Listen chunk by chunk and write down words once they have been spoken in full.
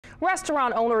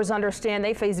Restaurant owners understand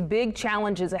they face big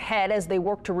challenges ahead as they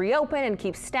work to reopen and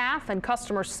keep staff and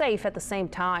customers safe at the same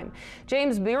time.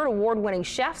 James Beard award-winning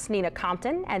chefs Nina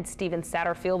Compton and Stephen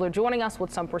Satterfield are joining us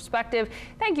with some perspective.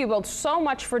 Thank you both so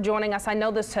much for joining us. I know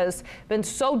this has been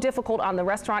so difficult on the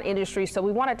restaurant industry, so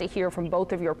we wanted to hear from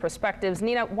both of your perspectives.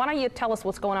 Nina, why don't you tell us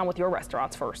what's going on with your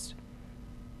restaurants first?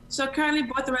 So currently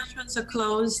both the restaurants are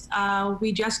closed.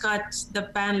 We just got the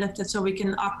ban lifted so we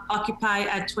can occupy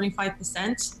at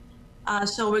 25%.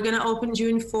 So we're going to open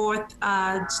June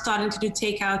 4th, starting to do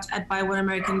takeout at Buy One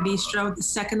American Bistro. The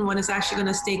second one is actually going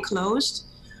to stay closed.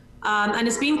 And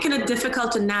it's been kind of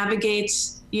difficult to navigate,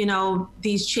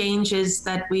 these changes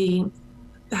that we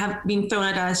have been thrown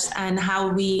at us and how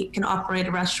we can operate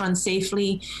a restaurant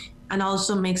safely and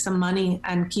also make some money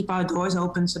and keep our doors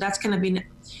open. So that's going to be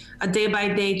a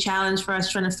day-by-day challenge for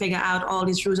us trying to figure out all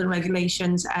these rules and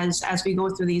regulations as we go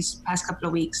through these past couple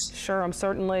of weeks. Sure, I'm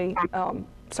certainly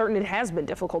certain it has been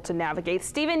difficult to navigate.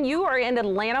 Stephen, you are in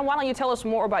Atlanta. Why don't you tell us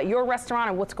more about your restaurant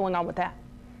and what's going on with that?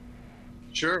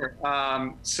 Sure.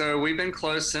 So we've been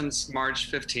closed since March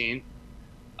 15th.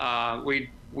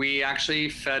 We actually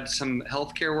fed some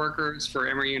healthcare workers for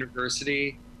Emory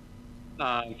University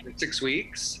for 6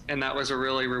 weeks, and that was a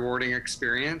really rewarding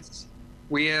experience.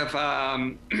 We have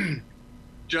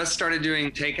just started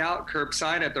doing takeout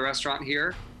curbside at the restaurant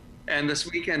here, and this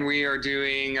weekend we are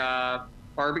doing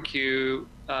barbecue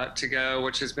to go,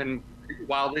 which has been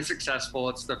wildly successful.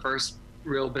 It's the first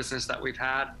real business that we've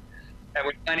had, and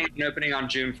we're planning on opening on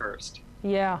June 1st.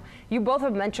 Yeah, you both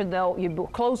have mentioned, though, you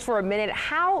closed for a minute.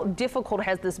 How difficult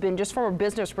has this been, just from a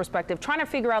business perspective, trying to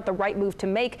figure out the right move to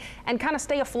make and kind of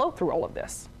stay afloat through all of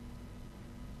this?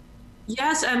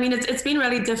 Yes, I mean, it's been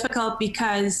really difficult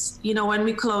because, when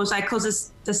we close, I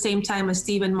closed the same time as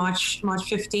Stephen, March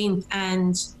 15th,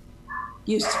 and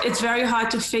it's very hard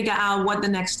to figure out what the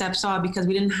next steps are because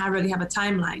we didn't really have a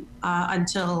timeline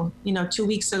until 2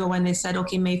 weeks ago when they said,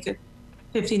 okay, May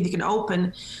 15th you can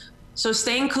open. So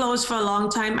staying closed for a long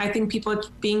time, I think people are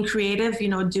being creative,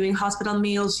 doing hospital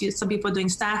meals, some people are doing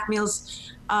staff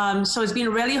meals. So it's been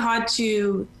really hard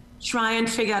to try and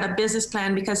figure out a business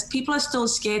plan because people are still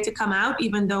scared to come out,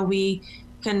 even though we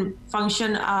can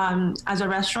function as a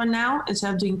restaurant now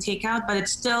instead of doing takeout, but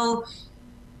it's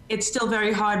still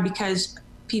very hard because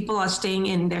people are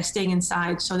they're staying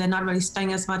inside, so they're not really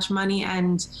spending as much money,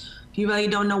 and you really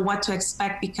don't know what to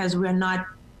expect because we're not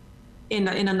in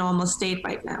a normal state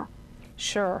right now.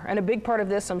 Sure, and a big part of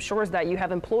this, I'm sure, is that you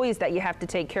have employees that you have to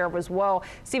take care of as well.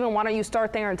 Stephen, why don't you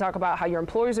start there and talk about how your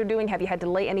employees are doing? Have you had to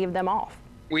lay any of them off?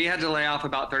 We had to lay off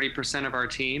about 30% of our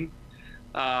team.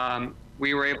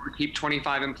 We were able to keep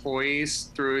 25 employees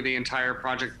through the entire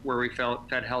project where we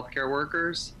fed healthcare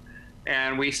workers.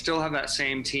 And we still have that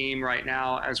same team right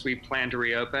now as we plan to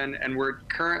reopen. And we're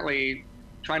currently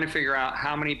trying to figure out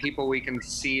how many people we can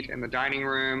seat in the dining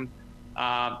room,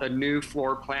 the new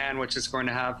floor plan, which is going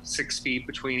to have 6 feet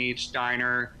between each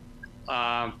diner,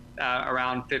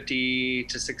 around 50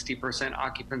 to 60%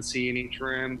 occupancy in each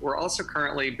room. We're also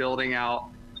currently building out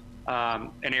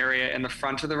an area in the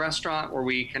front of the restaurant where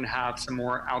we can have some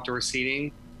more outdoor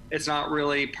seating. It's not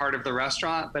really part of the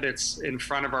restaurant, but it's in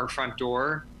front of our front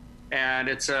door. And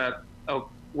it's a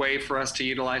way for us to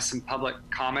utilize some public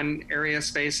common area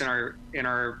space in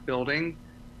our building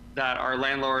that our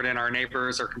landlord and our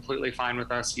neighbors are completely fine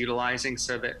with us utilizing,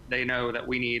 so that they know that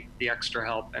we need the extra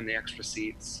help and the extra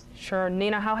seats. Sure.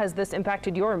 Nina, how has this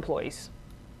impacted your employees?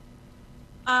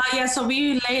 Yeah, so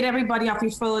we laid everybody off. We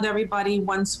furloughed everybody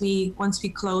once we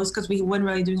closed because we weren't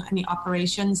really doing any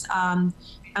operations.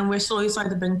 And we're slowly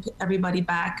starting to bring everybody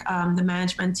back. The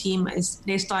management team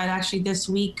they started actually this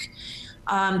week,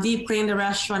 deep cleaning the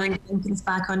restaurant and getting things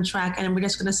back on track. And we're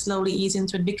just going to slowly ease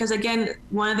into it because, again,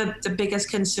 one of the biggest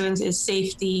concerns is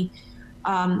safety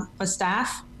for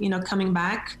staff, coming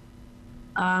back,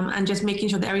 and just making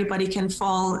sure that everybody can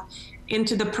fall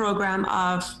into the program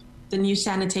of the new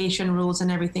sanitation rules and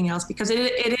everything else, because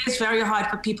it is very hard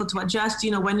for people to adjust.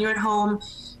 When you're at home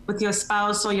with your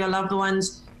spouse or your loved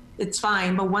ones, it's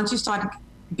fine. But once you start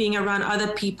being around other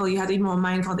people, you have to be more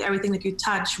mindful of everything that you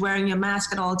touch, wearing your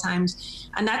mask at all times.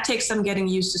 And that takes some getting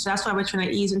used to. So that's why we're trying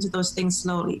to ease into those things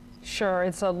slowly. Sure.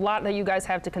 It's a lot that you guys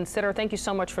have to consider. Thank you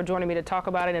so much for joining me to talk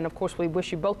about it. And of course, we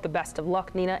wish you both the best of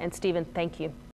luck. Nina and Stephen, thank you.